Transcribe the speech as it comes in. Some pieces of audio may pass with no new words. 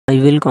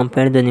will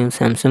compare the new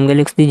Samsung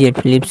Galaxy Z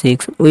Flip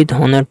 6 with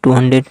Honor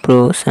 200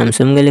 Pro.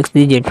 Samsung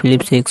Galaxy Z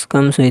Flip 6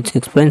 comes with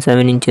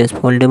 6.7 inches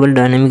foldable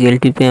dynamic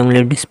LTP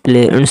AMOLED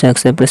display and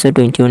success ratio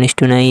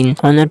 21:9.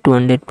 Honor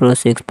 200 Pro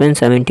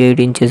 6.78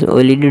 inches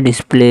OLED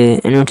display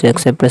and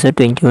success ratio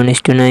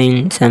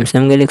 21:9.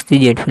 Samsung Galaxy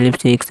Z Flip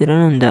 6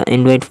 run on the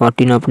Android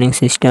 14 operating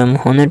system.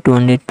 Honor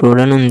 200 Pro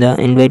run on the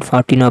Android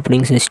 14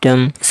 operating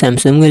system.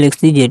 Samsung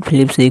Galaxy Z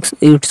Flip 6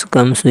 it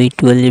comes with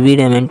 12GB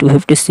RAM and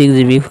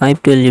 256GB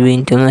 512GB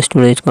internal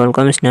storage.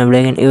 Qualcomm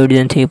Snapdragon 8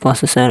 Gen 3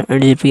 processor,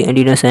 8GB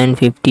Adreno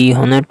 750.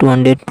 Honor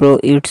 200 Pro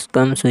it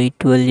comes with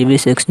 12GB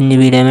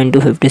 16GB RAM and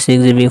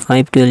 256GB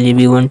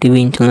 512GB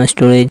 1TB internal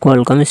storage.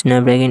 Qualcomm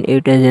Snapdragon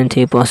 8 Gen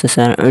 3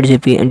 processor,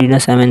 8GB Adreno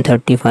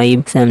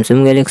 735.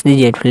 Samsung Galaxy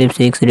Z Flip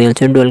 6 real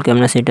set dual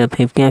camera setup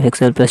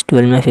 50MP plus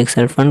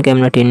 12MP front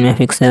camera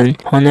 10MP.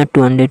 Honor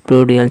 200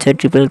 Pro real set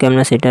triple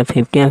camera setup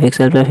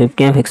 50MP plus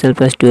 50MP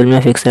plus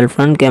 12MP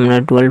front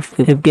camera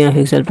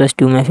 50MP plus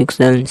 2MP.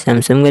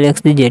 Samsung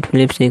Galaxy Z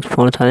Flip 6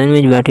 4000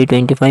 mAh battery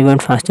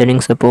 25W fast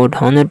charging support.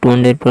 Honor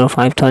 200 Pro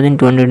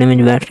 5200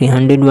 mAh battery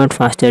 100W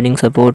fast charging support.